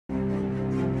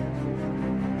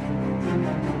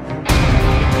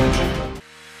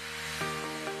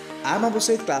I'm Abu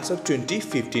Said, class of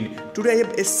 2015. Today I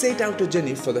have set out a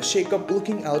journey for the sake of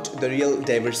looking out the real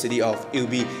diversity of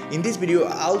UB. In this video,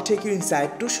 I'll take you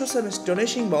inside to show some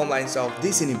astonishing boundlines of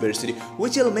this university,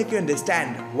 which will make you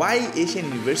understand why Asian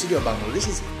University of Bangladesh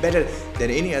is better than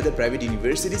any other private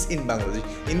universities in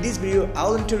Bangladesh. In this video,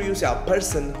 I'll introduce a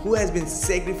person who has been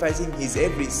sacrificing his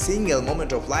every single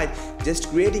moment of life just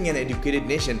creating an educated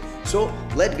nation. So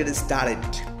let's get started.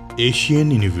 Asian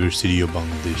University of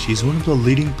Bangladesh is one of the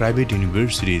leading private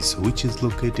universities which is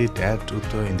located at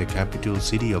Uttar in the capital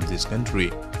city of this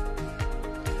country.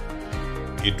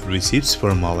 It receives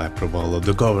formal approval of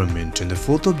the government on the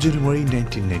 4th of January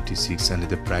 1996 under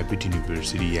the Private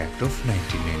University Act of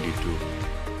 1992.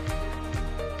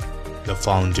 The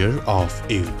founder of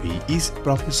AUB is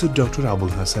Professor Dr. Abul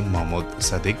Hassan Mahmud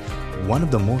Sadiq, one of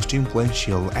the most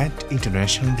influential and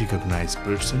internationally recognized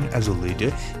person as a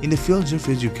leader in the fields of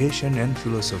education and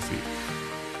philosophy.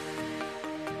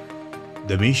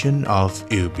 The mission of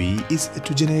AUB is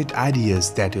to generate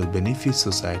ideas that will benefit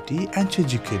society and to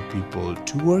educate people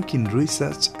to work in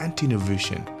research and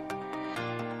innovation.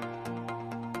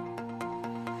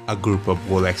 A group of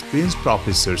well-experienced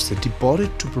professors are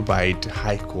devoted to provide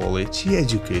high-quality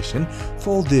education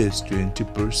for their students to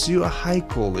pursue a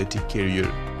high-quality career.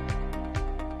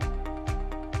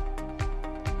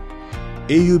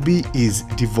 AUB is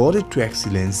devoted to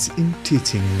excellence in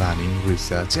teaching, learning,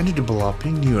 research, and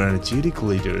developing new energetic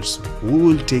leaders who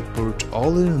will take part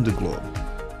all around the globe.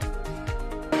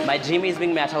 My dream is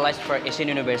being materialized for Asian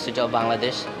University of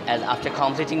Bangladesh, as after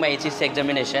completing my HSC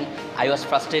examination, I was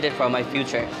frustrated for my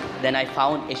future. Then I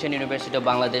found Asian University of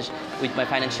Bangladesh with my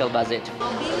financial budget. Being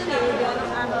an Arabian,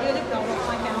 I'm really proud of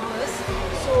my campus.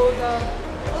 So the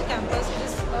whole campus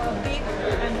is big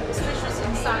and spacious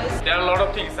in size. There are a lot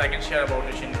of things I can share about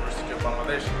Asian University of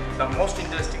Bangladesh. The most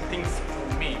interesting things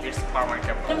to me is permanent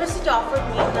campus. University offered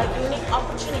me the unique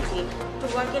opportunity to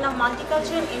work in a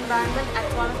multicultural environment at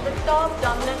one of the top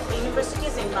dominant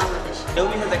universities in Bangladesh.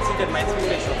 AUB has exceeded my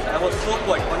expectations. I was so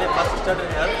quiet when I first started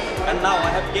here, and now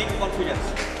I have gained confidence.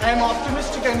 I am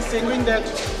optimistic and sanguine that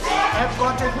I have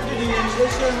contributed in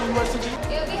Asian University.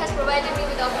 AUB has provided me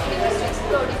with opportunities to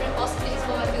explore different possibilities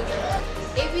for my future.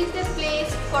 AUB is the place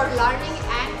for learning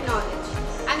and knowledge.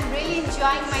 I'm really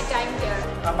enjoying my time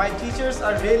here. My teachers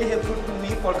are really helpful to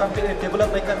me for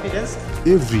develop my confidence.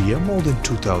 Every year, more than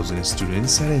 2,000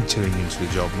 students are entering into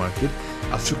the job market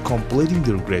after completing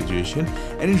their graduation,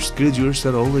 and its graduates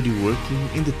are already working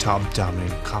in the top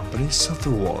dominant companies of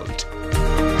the world.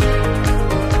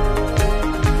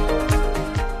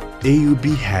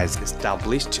 AUB has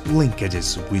established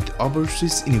linkages with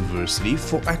overseas universities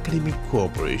for academic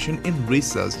cooperation in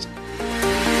research.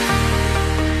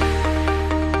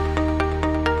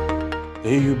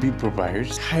 AUB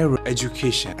provides higher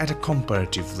education at a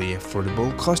comparatively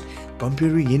affordable cost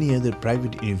comparing any other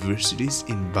private universities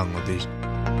in Bangladesh.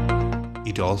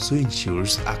 It also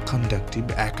ensures a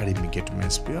conducive academic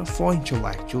atmosphere for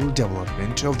intellectual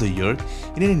development of the youth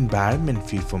in an environment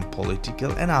free from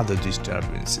political and other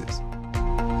disturbances.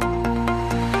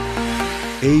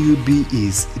 AUB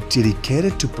is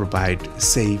dedicated to provide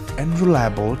safe and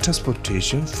reliable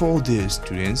transportation for their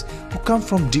students who come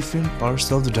from different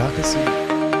parts of the Dhaka city.